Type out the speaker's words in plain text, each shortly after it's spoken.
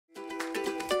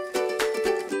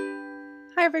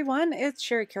Hi everyone, it's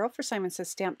Shari Carroll for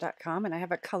SimonsStamp.com, and I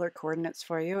have a color coordinates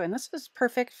for you, and this is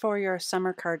perfect for your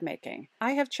summer card making.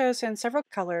 I have chosen several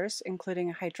colors, including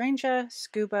hydrangea,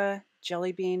 scuba,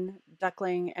 jelly bean,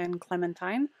 duckling, and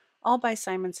clementine, all by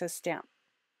Simons Stamp.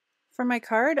 For my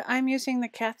card, I'm using the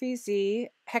Kathy Z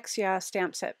HYDRANGEA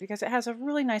stamp set because it has a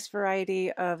really nice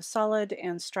variety of solid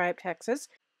and striped hexes,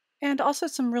 and also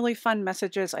some really fun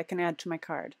messages I can add to my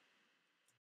card.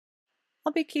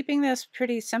 I'll be keeping this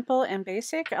pretty simple and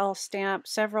basic. I'll stamp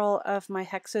several of my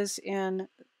hexes in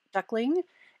duckling,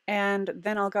 and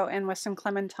then I'll go in with some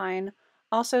clementine,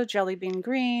 also jelly bean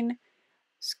green,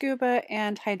 scuba,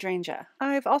 and hydrangea.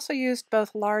 I've also used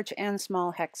both large and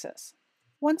small hexes.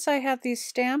 Once I have these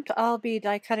stamped, I'll be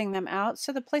die cutting them out,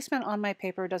 so the placement on my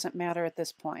paper doesn't matter at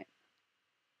this point.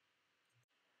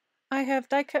 I have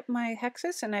die cut my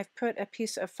hexes, and I've put a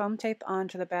piece of foam tape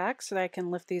onto the back so that I can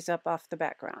lift these up off the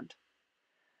background.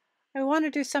 I want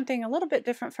to do something a little bit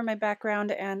different for my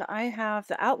background, and I have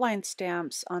the outline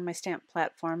stamps on my stamp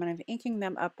platform, and I'm inking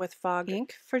them up with fog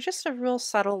ink for just a real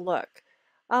subtle look.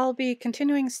 I'll be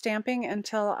continuing stamping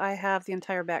until I have the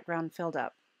entire background filled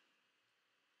up.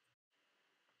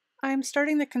 I'm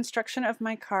starting the construction of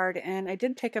my card, and I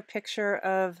did take a picture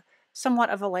of somewhat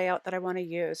of a layout that I want to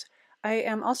use. I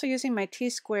am also using my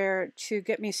T-square to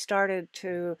get me started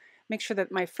to make sure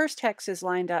that my first hex is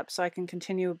lined up so I can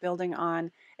continue building on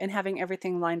and having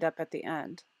everything lined up at the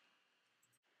end.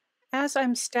 As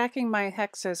I'm stacking my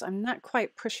hexes, I'm not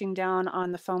quite pushing down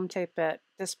on the foam tape at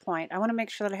this point. I want to make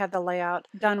sure that I have the layout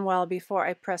done well before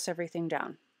I press everything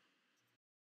down.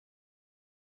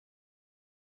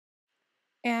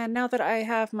 And now that I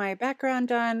have my background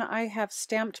done, I have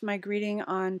stamped my greeting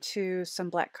onto some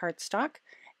black cardstock,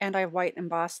 and I've white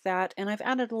embossed that, and I've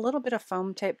added a little bit of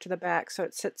foam tape to the back so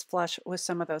it sits flush with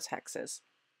some of those hexes.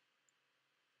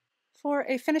 For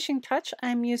a finishing touch,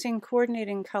 I'm using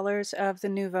coordinating colors of the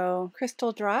Nuvo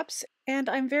crystal drops, and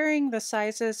I'm varying the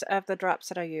sizes of the drops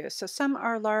that I use. So some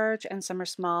are large and some are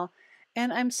small,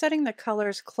 and I'm setting the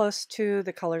colors close to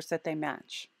the colors that they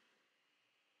match.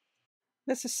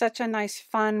 This is such a nice,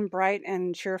 fun, bright,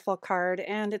 and cheerful card,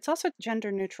 and it's also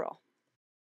gender neutral.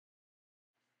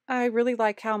 I really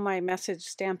like how my message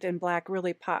stamped in black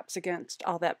really pops against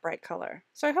all that bright color.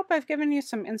 So I hope I've given you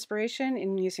some inspiration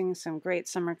in using some great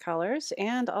summer colors,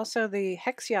 and also the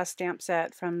HYDRANGEA stamp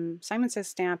set from Simons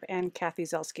Stamp and Kathy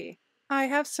Zelski. I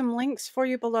have some links for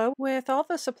you below with all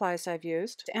the supplies I've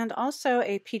used, and also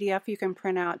a PDF you can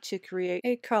print out to create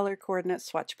a color coordinate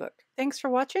swatch book. Thanks for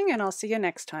watching, and I'll see you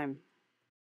next time.